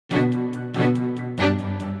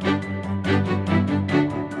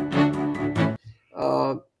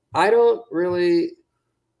I don't really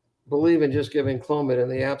believe in just giving CLOMID in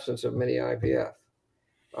the absence of mini-IVF.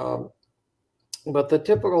 But the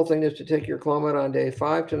typical thing is to take your CLOMID on day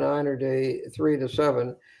 5 to 9 or day 3 to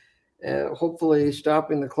 7. Hopefully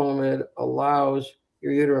stopping the CLOMID allows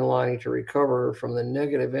your uterine lining to recover from the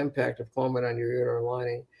negative impact of CLOMID on your uterine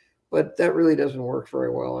lining. But that really doesn't work very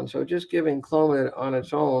well. And so just giving CLOMID on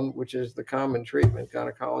its own, which is the common treatment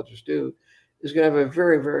gynecologists do, is going to have a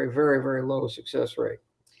very, very, very, very low success rate.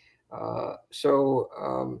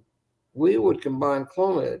 We would combine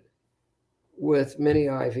CLOMID with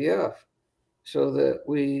mini-IVF so that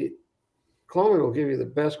CLOMID will give you the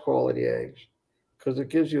best quality eggs because it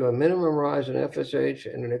gives you a minimum rise in FSH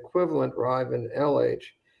and an equivalent rise in LH,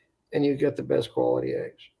 and you get the best quality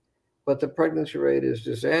eggs. But the pregnancy rate is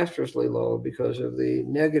disastrously low because of the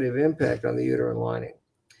negative impact on the uterine lining.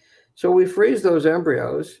 So we freeze those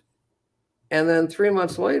embryos, and then 3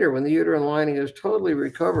 months later, when the uterine lining is totally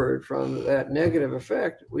recovered from that negative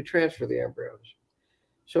effect, we transfer the embryos.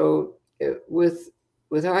 So with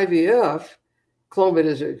IVF, CLOMID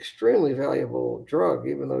is an extremely valuable drug,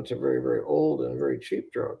 even though it's a very, very old and very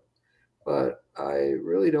cheap drug. But I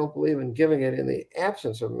really don't believe in giving it in the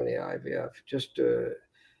absence of mini-IVF, just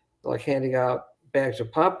like handing out bags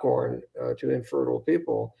of popcorn to infertile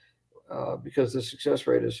people because the success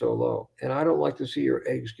rate is so low. And I don't like to see your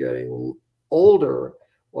eggs getting older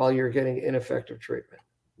while you're getting ineffective treatment.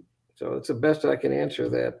 So it's the best I can answer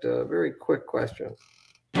that very quick question.